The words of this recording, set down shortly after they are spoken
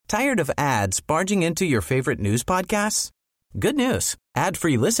Tired of ads barging into your favorite news podcasts? Good news.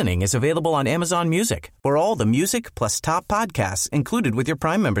 Ad-free listening is available on Amazon Music for all the music plus top podcasts included with your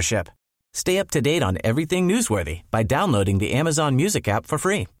Prime membership. Stay up to date on everything newsworthy by downloading the Amazon Music app for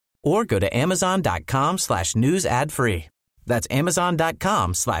free or go to amazon.com/news ad free. That's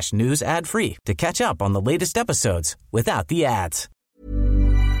amazon.com/news ad free to catch up on the latest episodes without the ads.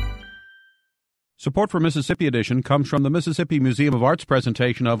 Support for Mississippi Edition comes from the Mississippi Museum of Art's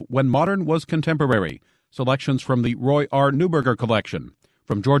presentation of When Modern Was Contemporary, selections from the Roy R. Neuberger collection,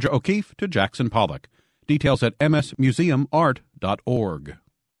 from Georgia O'Keeffe to Jackson Pollock. Details at msmuseumart.org.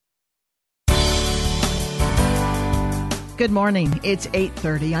 Good morning. It's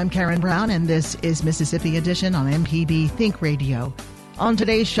 8:30. I'm Karen Brown, and this is Mississippi Edition on MPB Think Radio. On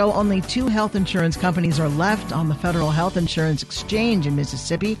today's show, only 2 health insurance companies are left on the Federal Health Insurance Exchange in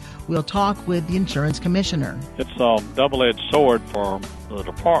Mississippi. We'll talk with the insurance commissioner. It's a double-edged sword for the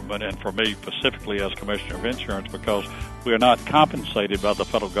department and for me specifically as commissioner of insurance, because we are not compensated by the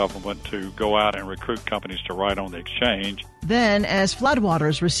federal government to go out and recruit companies to write on the exchange. Then, as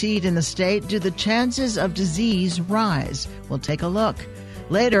floodwaters recede in the state, do the chances of disease rise? We'll take a look.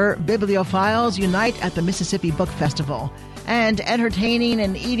 Later, bibliophiles unite at the Mississippi Book Festival. And entertaining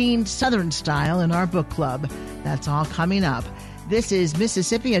and eating Southern style in our book club. That's all coming up. This is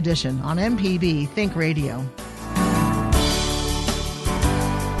Mississippi Edition on MPB Think Radio.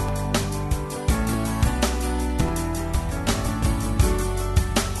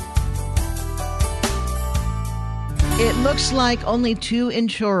 It looks like only 2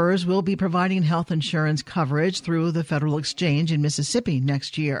 insurers will be providing health insurance coverage through the Federal Exchange in Mississippi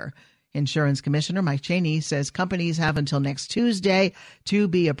next year. Insurance Commissioner Mike Chaney says companies have until next Tuesday to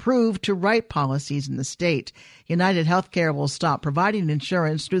be approved to write policies in the state. United Healthcare will stop providing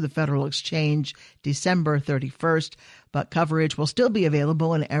insurance through the Federal Exchange December 31st, but coverage will still be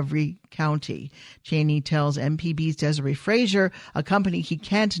available in every county. Chaney tells MPB's Desiree Frazier a company he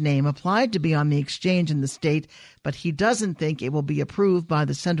can't name applied to be on the exchange in the state, but he doesn't think it will be approved by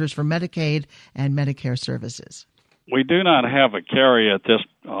the Centers for Medicaid and Medicare Services. We do not have a carrier at this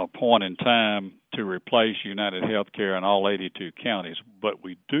point in time to replace United Healthcare in all 82 counties, but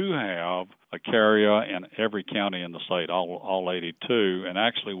we do have a carrier in every county in the state, all 82, and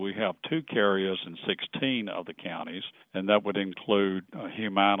actually we have 2 carriers in 16 of the counties, and that would include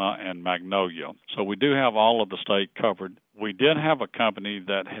Humana and Magnolia. So we do have all of the state covered. We did have a company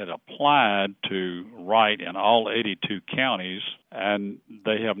that had applied to write in all 82 counties, and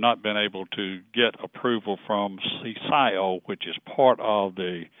they have not been able to get approval from CSIO, which is part of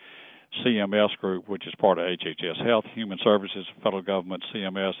the CMS group, which is part of HHS Health, Human Services, federal government.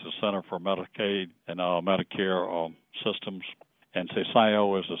 CMS is Center for Medicaid and Medicare Systems, and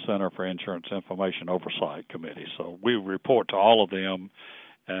CSIO is the Center for Insurance Information Oversight Committee. So we report to all of them,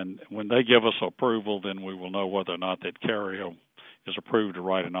 and when they give us approval, then we will know whether or not that carrier is approved to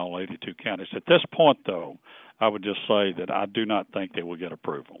write in all 82 counties. At this point, though, I would just say that I do not think they will get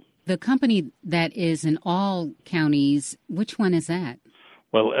approval. The company that is in all counties, which one is that?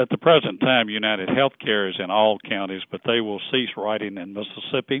 Well, at the present time, United Healthcare is in all counties, but they will cease writing in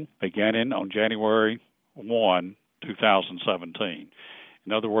Mississippi beginning on January 1, 2017.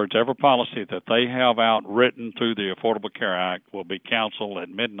 In other words, every policy that they have out written through the Affordable Care Act will be canceled at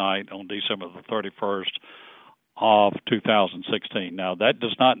midnight on December the 31st of 2016. Now, that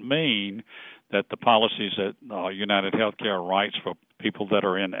does not mean that the policies that United Healthcare writes for people that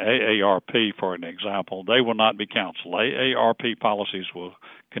are in AARP, for an example, they will not be canceled. AARP policies will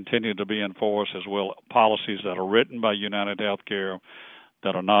continue to be enforced, as well policies that are written by United Healthcare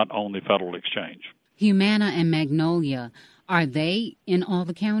that are not on the Federal Exchange. Humana and Magnolia, are they in all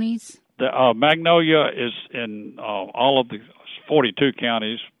the counties? Magnolia is in all of the 42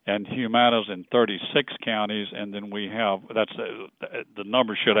 counties, and Humana's in 36 counties, and then we have, the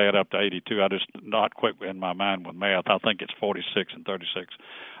number should add up to 82. I just not quick in my mind with math. I think it's 46 and 36.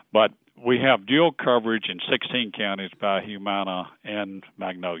 But we have dual coverage in 16 counties by Humana and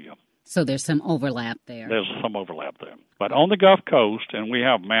Magnolia. So there's some overlap there. There's some overlap there. But on the Gulf Coast, and we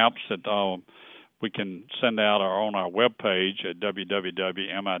have maps that we can send out on our webpage at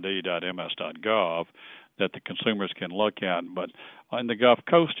www.mid.ms.gov, that the consumers can look at. But in the Gulf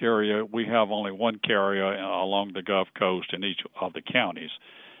Coast area, we have only 1 carrier along the Gulf Coast in each of the counties.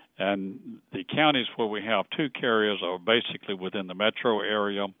 And the counties where we have 2 carriers are basically within the metro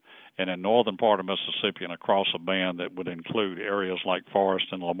area and in northern part of Mississippi and across a band that would include areas like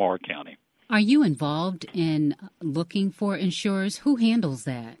Forest and Lamar County. Are you involved in looking for insurers? Who handles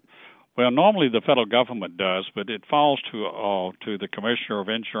that? Well, normally the federal government does, but it falls to the Commissioner of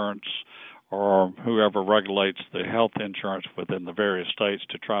Insurance or whoever regulates the health insurance within the various states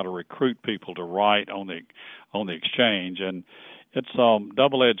to try to recruit people to write on the exchange. And it's a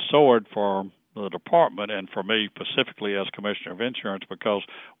double-edged sword for the department and for me specifically as Commissioner of Insurance, because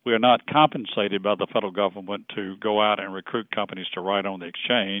we are not compensated by the federal government to go out and recruit companies to write on the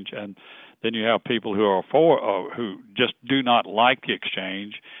exchange. And then you have people who are who just do not like the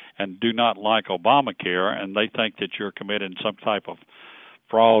exchange and do not like Obamacare, and they think that you're committing some type of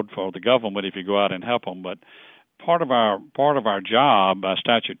fraud for the government if you go out and help them. But part of our job by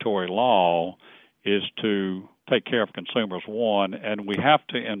statutory law is to take care of consumers, one, and we have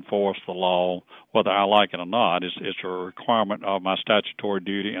to enforce the law whether I like it or not. It's a requirement of my statutory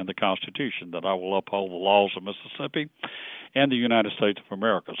duty and the Constitution that I will uphold the laws of Mississippi and the United States of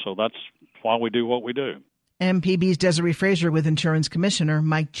America. So that's why we do what we do. MPB's Desiree Frazier with Insurance Commissioner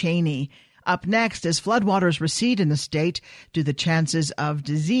Mike Chaney. Up next, as floodwaters recede in the state, do the chances of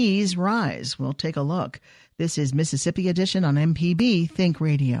disease rise? We'll take a look. This is Mississippi Edition on MPB Think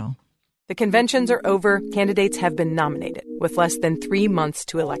Radio. The conventions are over. Candidates have been nominated with less than 3 months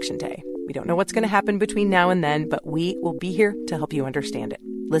to Election Day. We don't know what's going to happen between now and then, but we will be here to help you understand it.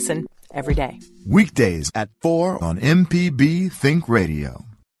 Listen every day. Weekdays at 4 on MPB Think Radio.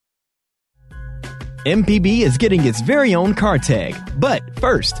 MPB is getting its very own car tag. But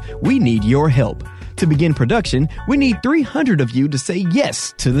first, we need your help. To begin production, we need 300 of you to say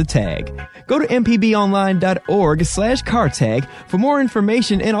yes to the tag. Go to mpbonline.org/car tag for more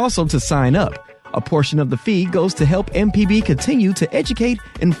information and also to sign up. A portion of the fee goes to help MPB continue to educate,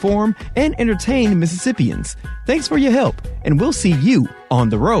 inform, and entertain Mississippians. Thanks for your help, and we'll see you on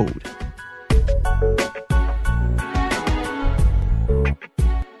the road.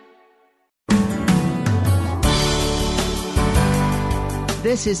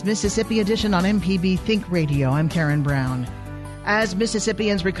 This is Mississippi Edition on MPB Think Radio. I'm Karen Brown. As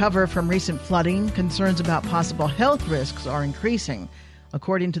Mississippians recover from recent flooding, concerns about possible health risks are increasing.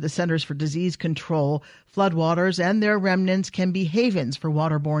 According to the Centers for Disease Control, floodwaters and their remnants can be havens for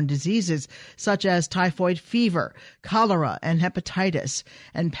waterborne diseases such as typhoid fever, cholera, and hepatitis.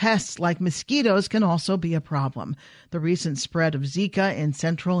 And pests like mosquitoes can also be a problem. The recent spread of Zika in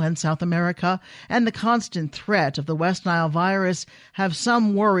Central and South America and the constant threat of the West Nile virus have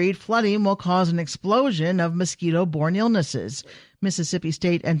some worried flooding will cause an explosion of mosquito-borne illnesses. Mississippi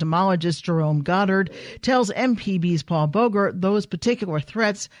State entomologist Jerome Goddard tells MPB's Paul Bogert those particular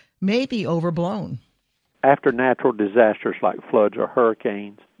threats may be overblown. After natural disasters like floods or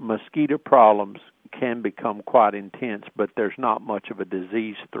hurricanes, mosquito problems can become quite intense, but there's not much of a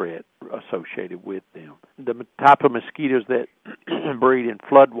disease threat associated with them. The type of mosquitoes that breed in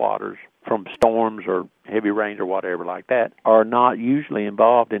floodwaters from storms or heavy rains or whatever like that are not usually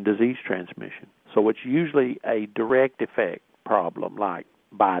involved in disease transmission. So it's usually a direct effect problem like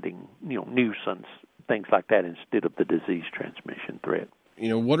biting, nuisance, things like that instead of the disease transmission threat.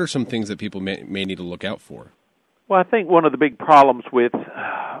 What are some things that people may need to look out for? Well, I think one of the big problems with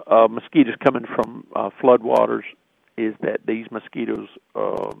mosquitoes coming from floodwaters is that these mosquitoes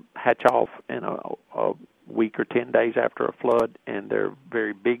hatch off in a week or 10 days after a flood, and they're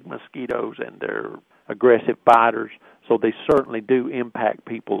very big mosquitoes and they're aggressive biters, so they certainly do impact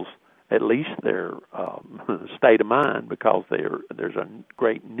people's, at least their state of mind, because there's a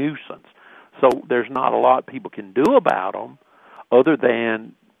great nuisance. So there's not a lot people can do about them other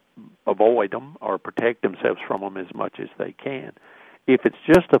than avoid them or protect themselves from them as much as they can. If it's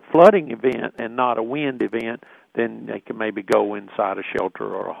just a flooding event and not a wind event, then they can maybe go inside a shelter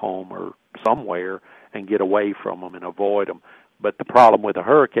or a home or somewhere and get away from them and avoid them. But the problem with a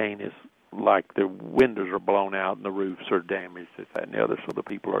hurricane is like the windows are blown out and the roofs are damaged, this, that, and the other, so the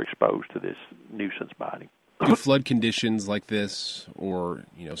people are exposed to this nuisance biting. Do flood conditions like this or,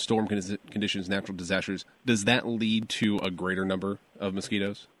 storm conditions, natural disasters, does that lead to a greater number of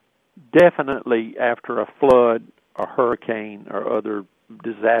mosquitoes? Definitely after a flood, a hurricane, or other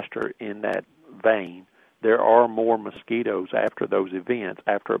disaster in that vein, there are more mosquitoes after those events.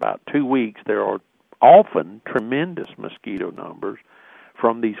 After about 2 weeks, there are often tremendous mosquito numbers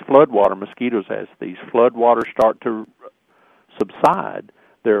from these floodwater mosquitoes. As these floodwaters start to subside,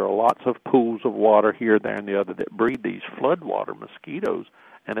 there are lots of pools of water here, there, and the other that breed these floodwater mosquitoes,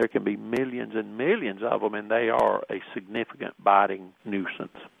 and there can be millions and millions of them, and they are a significant biting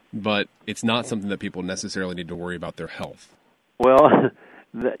nuisance. But it's not something that people necessarily need to worry about their health. Well,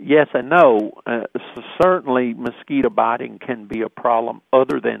 yes and no. Certainly mosquito biting can be a problem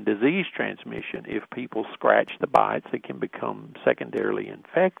other than disease transmission. If people scratch the bites, they can become secondarily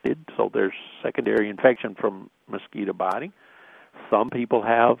infected, so there's secondary infection from mosquito biting. Some people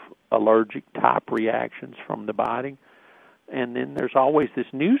have allergic type reactions from the biting. And then there's always this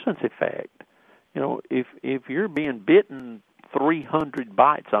nuisance effect. You know, if you're being bitten 300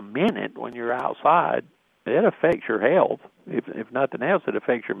 bites a minute when you're outside, that affects your health. If nothing else, it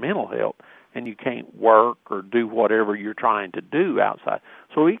affects your mental health, and you can't work or do whatever you're trying to do outside.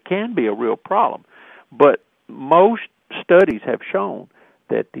 So it can be a real problem. But most studies have shown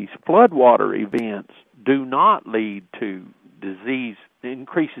that these floodwater events do not lead to disease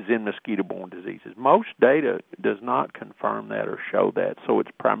increases in mosquito-borne diseases. Most data does not confirm that or show that, so it's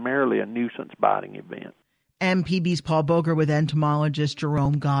primarily a nuisance biting event. MPB's Paul Boger with entomologist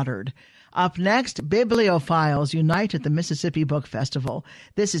Jerome Goddard. Up next, bibliophiles unite at the Mississippi Book Festival.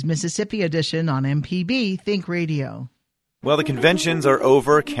 This is Mississippi Edition on MPB Think Radio. Well, the conventions are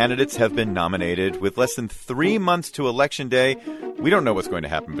over. Candidates have been nominated. With less than 3 months to Election Day, we don't know what's going to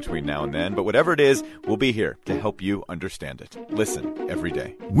happen between now and then, but whatever it is, we'll be here to help you understand it. Listen every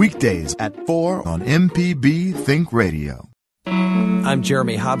day. Weekdays at 4 on MPB Think Radio. I'm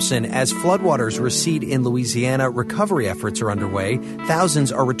Jeremy Hobson. As floodwaters recede in Louisiana, recovery efforts are underway.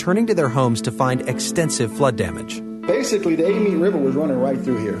 Thousands are returning to their homes to find extensive flood damage. Basically, the Amite River was running right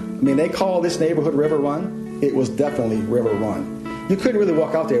through here. I mean, they call this neighborhood River Run. It was definitely River Run. You couldn't really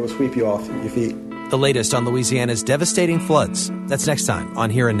walk out there. It would sweep you off your feet. The latest on Louisiana's devastating floods. That's next time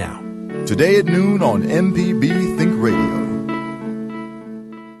on Here and Now. Today at noon on MPB Think Radio.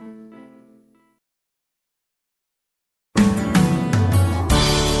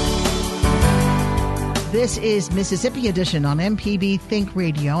 This is Mississippi Edition on MPB Think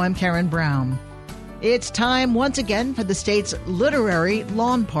Radio. I'm Karen Brown. It's time once again for the state's literary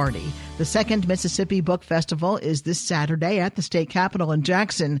lawn party. The second Mississippi Book Festival is this Saturday at the state capitol in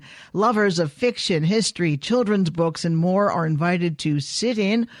Jackson. Lovers of fiction, history, children's books, and more are invited to sit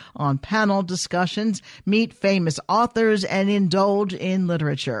in on panel discussions, meet famous authors, and indulge in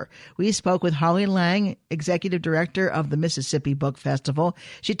literature. We spoke with Holly Lang, executive director of the Mississippi Book Festival.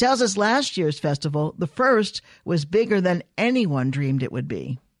 She tells us last year's festival, the first, was bigger than anyone dreamed it would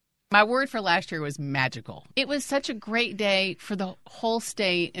be. My word for last year was magical. It was such a great day for the whole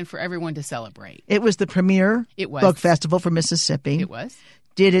state and for everyone to celebrate. It was the premier book festival for Mississippi. It was.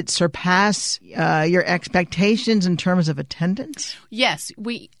 Did it surpass your expectations in terms of attendance? Yes.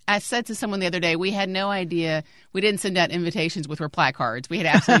 I said to someone the other day, we had no idea. We didn't send out invitations with our placards. We had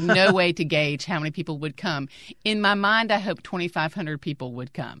absolutely no way to gauge how many people would come. In my mind, I hoped 2,500 people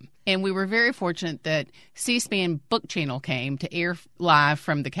would come. And we were very fortunate that C-SPAN Book Channel came to air live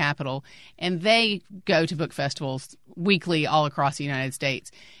from the Capitol, and they go to book festivals weekly all across the United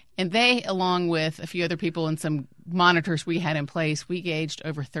States. And they, along with a few other people and some monitors we had in place, we gauged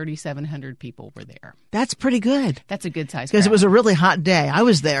over 3,700 people were there. That's pretty good. That's a good size crowd. Because it was a really hot day. I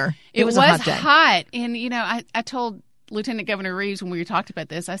was there. It was a hot day. Hot. And, I told Lieutenant Governor Reeves, when we talked about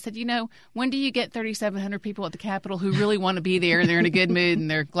this, I said, when do you get 3,700 people at the Capitol who really want to be there and they're in a good mood and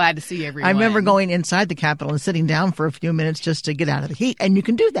they're glad to see everyone? I remember going inside the Capitol and sitting down for a few minutes just to get out of the heat, and you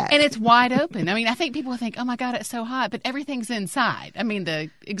can do that. And it's wide open. I mean, I think people think, oh, my God, it's so hot, but everything's inside. I mean, the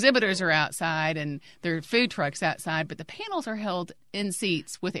exhibitors are outside and there are food trucks outside, but the panels are held in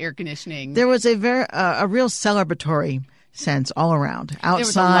seats with air conditioning. There was a real celebratory sense all around, outside, there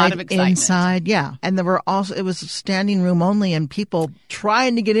was a lot of excitement. Inside, yeah. And it was standing room only, and people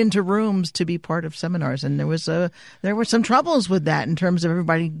trying to get into rooms to be part of seminars. And there were some troubles with that in terms of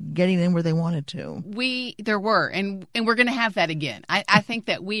everybody getting in where they wanted to. There were, and we're going to have that again. I think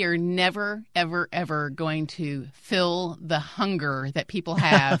that we are never, ever, ever going to fill the hunger that people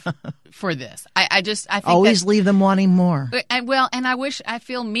have for this. I think always leave them wanting more. And I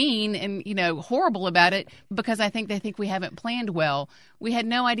feel mean and horrible about it because I think they think we haven't planned well. We had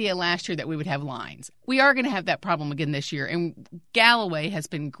no idea last year that we would have lines. We are going to have that problem again this year. And Galloway has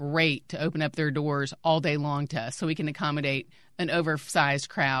been great to open up their doors all day long to us so we can accommodate an oversized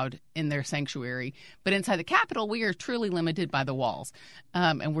crowd in their sanctuary. But inside the Capitol, we are truly limited by the walls.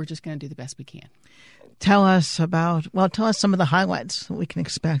 And we're just going to do the best we can. Tell us some of the highlights that we can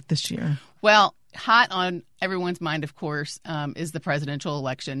expect this year. Well, hot on everyone's mind, of course, is the presidential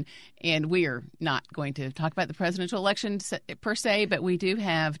election. And we are not going to talk about the presidential election per se, but we do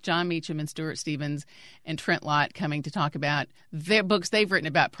have John Meacham and Stuart Stevens and Trent Lott coming to talk about their books they've written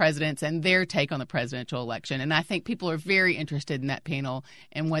about presidents and their take on the presidential election. And I think people are very interested in that panel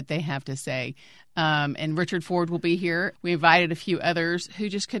and what they have to say. And Richard Ford will be here. We invited a few others who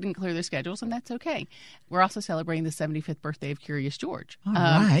just couldn't clear their schedules, and that's okay. We're also celebrating the 75th birthday of Curious George. All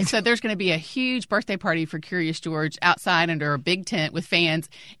right. So there's going to be a huge birthday party for Curious George outside under a big tent with fans,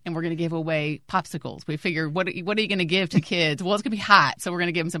 and we're going to give away popsicles. We figure, what are you going to give to kids? Well, it's going to be hot, so we're going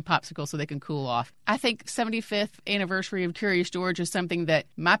to give them some popsicles so they can cool off. I think 75th anniversary of Curious George is something that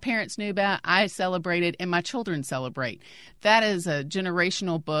my parents knew about, I celebrated, and my children celebrate. That is a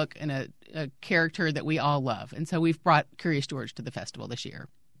generational book and a character that we all love. And so we've brought Curious George to the festival this year.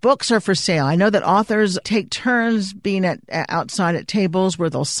 Books are for sale. I know that authors take turns being outside at tables where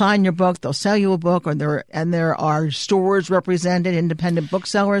they'll sign your book, they'll sell you a book, and there are stores represented, independent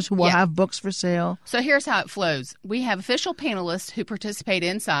booksellers who will have books for sale. So here's how it flows. We have official panelists who participate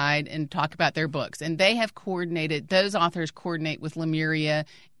inside and talk about their books, and they have coordinated, those authors coordinate with Lemuria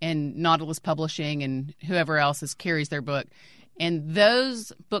and Nautilus Publishing and whoever else carries their book. And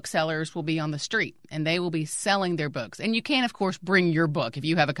those booksellers will be on the street, and they will be selling their books. And you can, of course, bring your book. If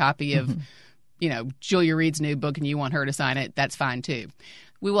you have a copy of, Julia Reed's new book and you want her to sign it, that's fine, too.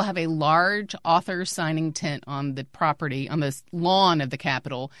 We will have a large author signing tent on the property, on this lawn of the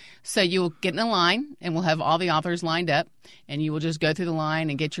Capitol. So you'll get in a line, and we'll have all the authors lined up, and you will just go through the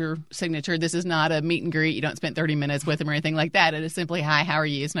line and get your signature. This is not a meet and greet. You don't spend 30 minutes with them or anything like that. It is simply, hi, how are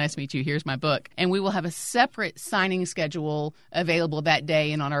you? It's nice to meet you. Here's my book. And we will have a separate signing schedule available that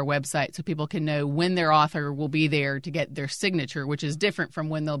day and on our website so people can know when their author will be there to get their signature, which is different from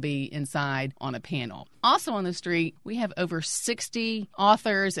when they'll be inside on a panel. Also on the street, we have over 60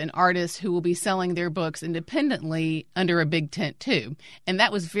 authors and artists who will be selling their books independently under a big tent, too. And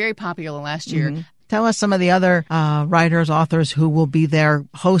that was very popular last year. Mm-hmm. Tell us some of the other writers, authors who will be there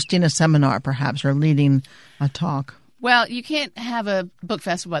hosting a seminar, perhaps, or leading a talk. Well, you can't have a book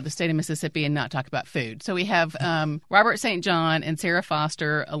festival at the state of Mississippi and not talk about food. So we have Robert St. John and Sarah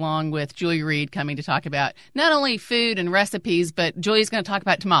Foster, along with Julia Reed, coming to talk about not only food and recipes, but Julia's going to talk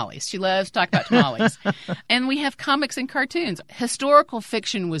about tamales. She loves to talk about tamales. And we have comics and cartoons. Historical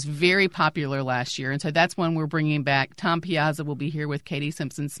fiction was very popular last year, and so that's one we're bringing back. Tom Piazza will be here with Katie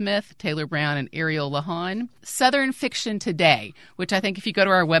Simpson-Smith, Taylor Brown, and Ariel Lahan. Southern Fiction Today, which I think if you go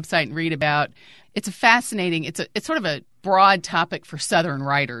to our website and read about, it's a fascinating, it's sort of a broad topic for Southern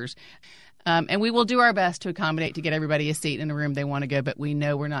writers. And we will do our best to accommodate to get everybody a seat in a room they want to go, but we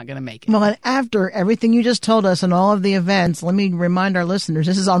know we're not going to make it. Well, and after everything you just told us and all of the events, let me remind our listeners,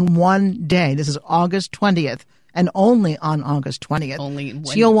 this is on one day. This is August 20th. And only on August 20th.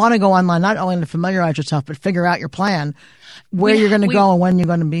 So you'll want to go online, not only to familiarize yourself, but figure out your plan, where you're going to go and when you're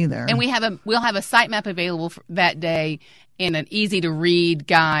going to be there. And we'll have a site map available for that day and an easy-to-read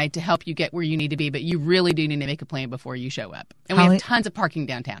guide to help you get where you need to be. But you really do need to make a plan before you show up. And we have tons of parking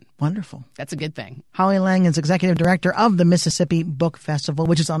downtown. Wonderful. That's a good thing. Holly Lang is Executive Director of the Mississippi Book Festival,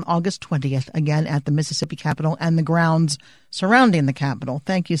 which is on August 20th, again at the Mississippi Capitol and the grounds surrounding the Capitol.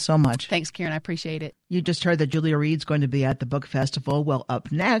 Thank you so much. Thanks, Karen. I appreciate it. You just heard that Julia Reed's going to be at the book festival. Well,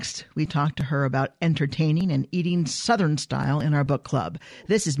 up next, we talk to her about entertaining and eating Southern style in our book club.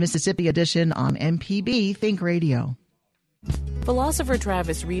 This is Mississippi Edition on MPB Think Radio. Philosopher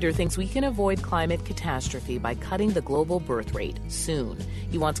Travis Reeder thinks we can avoid climate catastrophe by cutting the global birth rate soon.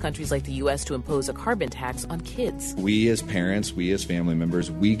 He wants countries like the U.S. to impose a carbon tax on kids. We as parents, we as family members,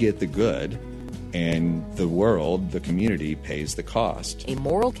 we get the good, and the world, the community, pays the cost. A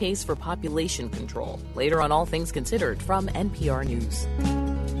moral case for population control. Later on All Things Considered from NPR News.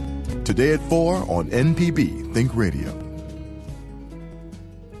 Today at 4 on MPB Think Radio.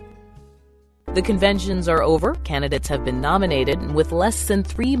 The conventions are over. Candidates have been nominated, and with less than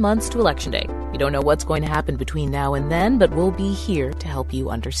 3 months to Election Day. We don't know what's going to happen between now and then, but we'll be here to help you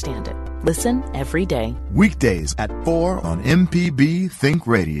understand it. Listen every day. Weekdays at 4 on MPB Think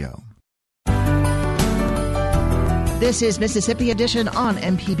Radio. This is Mississippi Edition on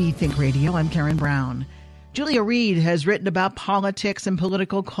MPB Think Radio. I'm Karen Brown. Julia Reed has written about politics and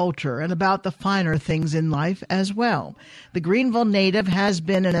political culture and about the finer things in life as well. The Greenville native has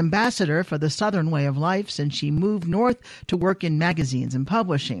been an ambassador for the Southern way of life since she moved north to work in magazines and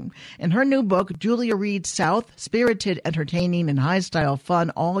publishing. In her new book, Julia Reed South, Spirited, Entertaining, and High-Style Fun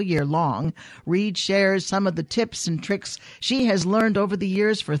All Year Long, Reed shares some of the tips and tricks she has learned over the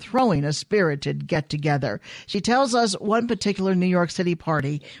years for throwing a spirited get-together. She tells us one particular New York City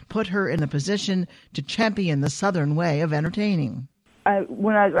party put her in a position to champion the Southern way of entertaining. I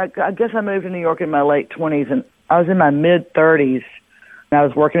guess I moved to New York in my late 20s, and I was in my mid-30s, and I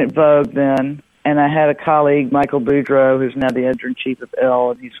was working at Vogue then, and I had a colleague, Michael Boudreau, who's now the editor-in-chief of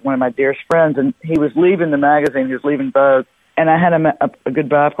Elle, and he's one of my dearest friends, and he was leaving the magazine, he was leaving Vogue, and I had a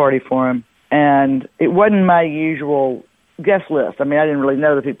goodbye party for him, and it wasn't my usual guest list. I mean, I didn't really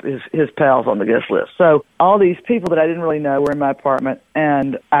know the people, his pals on the guest list. So all these people that I didn't really know were in my apartment,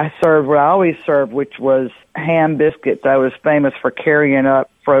 and I served what I always served, which was ham biscuits. I was famous for carrying up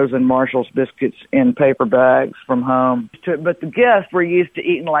frozen Marshall's biscuits in paper bags from home. But the guests were used to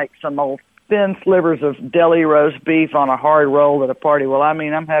eating like some old thin slivers of deli roast beef on a hard roll at a party. Well, I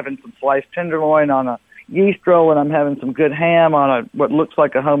mean, I'm having some sliced tenderloin on a yeast roll, and I'm having some good ham on what looks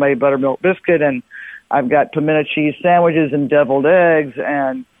like a homemade buttermilk biscuit, and I've got pimento cheese sandwiches and deviled eggs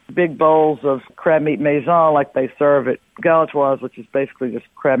and big bowls of crab meat maison like they serve at Galatoire's, which is basically just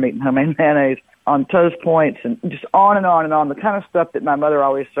crab meat and homemade mayonnaise on toast points, and just on and on and on, the kind of stuff that my mother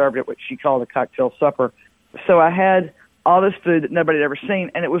always served at what she called a cocktail supper. So I had all this food that nobody had ever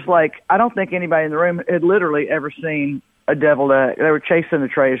seen, and it was like, I don't think anybody in the room had literally ever seen a deviled egg. They were chasing the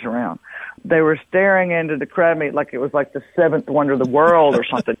trays around. They were staring into the crab meat like it was like the seventh wonder of the world or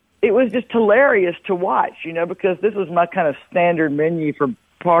something. It was just hilarious to watch, because this was my kind of standard menu for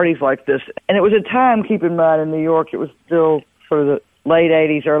parties like this. And it was a time, keep in mind, in New York, it was still sort of the late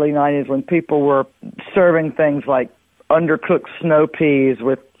 80s, early 90s, when people were serving things like undercooked snow peas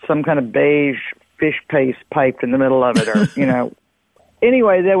with some kind of beige fish paste piped in the middle of it, or,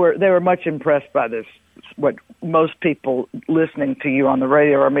 Anyway, they were much impressed by this, what most people listening to you on the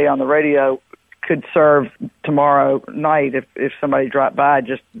radio or me on the radio could serve tomorrow night if somebody dropped by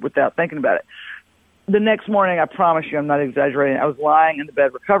just without thinking about it. The next morning, I promise you, I'm not exaggerating, I was lying in the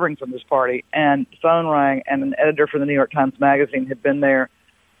bed recovering from this party, and the phone rang, and an editor for the New York Times Magazine had been there,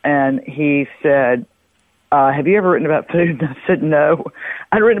 and he said, have you ever written about food? And I said no.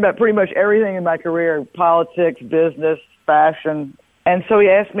 I'd written about pretty much everything in my career, politics, business, fashion. And so he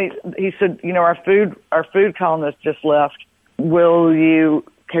asked me, he said, our food columnist just left. Would you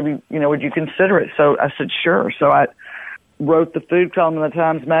consider it? So I said, sure. So I wrote the food column in the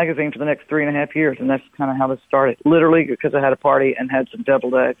Times Magazine for the next 3.5 years, and that's kind of how this started. Literally because I had a party and had some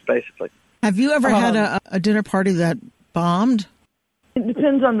deviled eggs, basically. Have you ever had a dinner party that bombed? It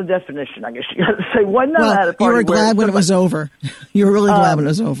depends on the definition, I guess you got to say. One night I had a party. You were glad when it was over. You were really glad when it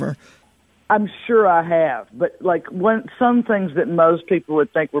was over. I'm sure I have, but some things that most people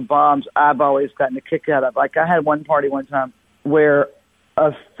would think were bombs, I've always gotten a kick out of. Like I had one party one time where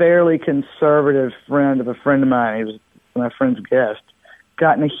a fairly conservative friend of a friend of mine, he was my friend's guest,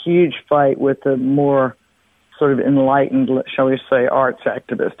 got in a huge fight with a more sort of enlightened, shall we say, arts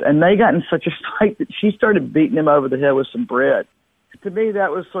activist. And they got in such a fight that she started beating him over the head with some bread. To me,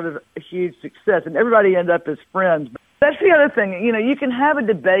 that was sort of a huge success, and everybody ended up as friends. That's the other thing. You can have a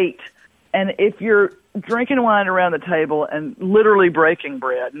debate, and if you're drinking wine around the table and literally breaking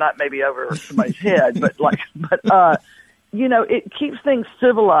bread, not maybe over somebody's head, but it keeps things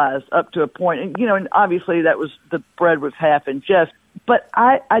civilized up to a point. And obviously the bread was half in jest. But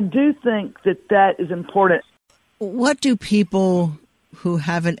I do think that is important. What do people who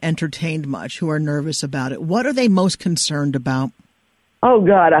haven't entertained much, who are nervous about it, what are they most concerned about? Oh,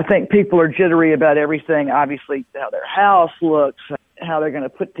 God, I think people are jittery about everything. Obviously, how their house looks, how they're going to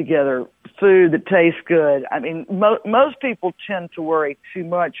put together food that tastes good. I mean, most people tend to worry too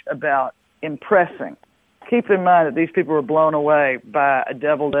much about impressing. Keep in mind that these people were blown away by a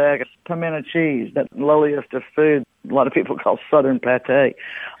deviled egg, pimento cheese, that lowliest of food a lot of people call Southern pate.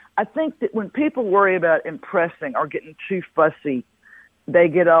 I think that when people worry about impressing or getting too fussy, they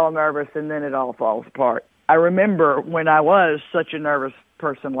get all nervous and then it all falls apart. I remember when I was such a nervous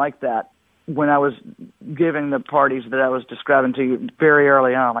person like that, when I was giving the parties that I was describing to you very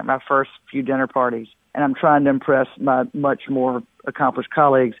early on, like my first few dinner parties, and I'm trying to impress my much more accomplished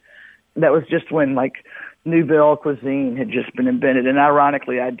colleagues. That was just when, Nouvelle cuisine had just been invented. And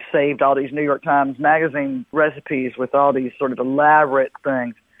ironically, I'd saved all these New York Times Magazine recipes with all these sort of elaborate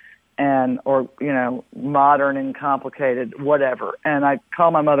things or modern and complicated, whatever. And I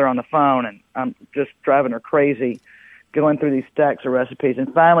call my mother on the phone, and I'm just driving her crazy going through these stacks of recipes.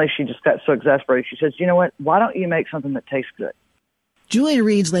 And finally, she just got so exasperated. She says, you know what? Why don't you make something that tastes good? Julia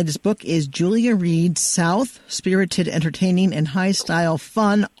Reed's latest book is Julia Reed South, Spirited, Entertaining, and High-Style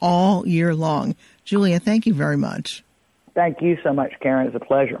Fun All Year Long. Julia, thank you very much. Thank you so much, Karen. It's a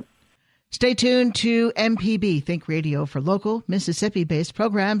pleasure. Stay tuned to MPB Think Radio for local Mississippi-based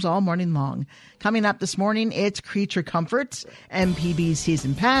programs all morning long. Coming up this morning, it's Creature Comforts, MPB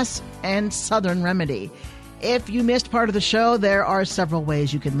Season Pass, and Southern Remedy. If you missed part of the show, there are several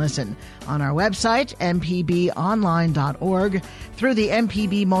ways you can listen. On our website, mpbonline.org, through the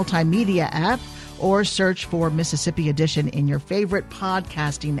MPB Multimedia app, or search for Mississippi Edition in your favorite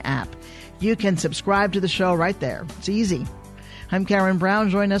podcasting app. You can subscribe to the show right there. It's easy. I'm Karen Brown.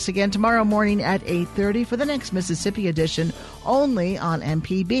 Join us again tomorrow morning at 8:30 for the next Mississippi Edition, only on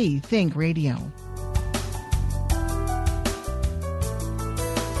MPB Think Radio.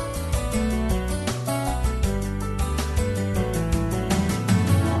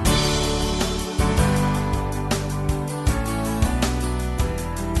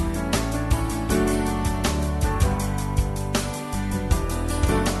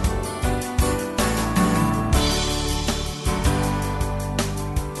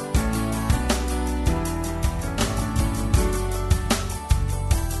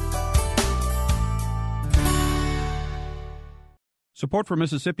 Support for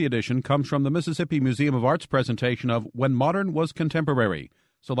Mississippi Edition comes from the Mississippi Museum of Art's presentation of When Modern Was Contemporary,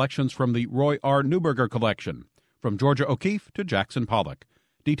 selections from the Roy R. Neuberger Collection, from Georgia O'Keeffe to Jackson Pollock.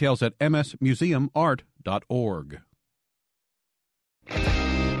 Details at msmuseumart.org.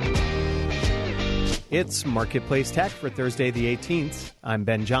 It's Marketplace Tech for Thursday the 18th. I'm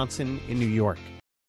Ben Johnson in New York.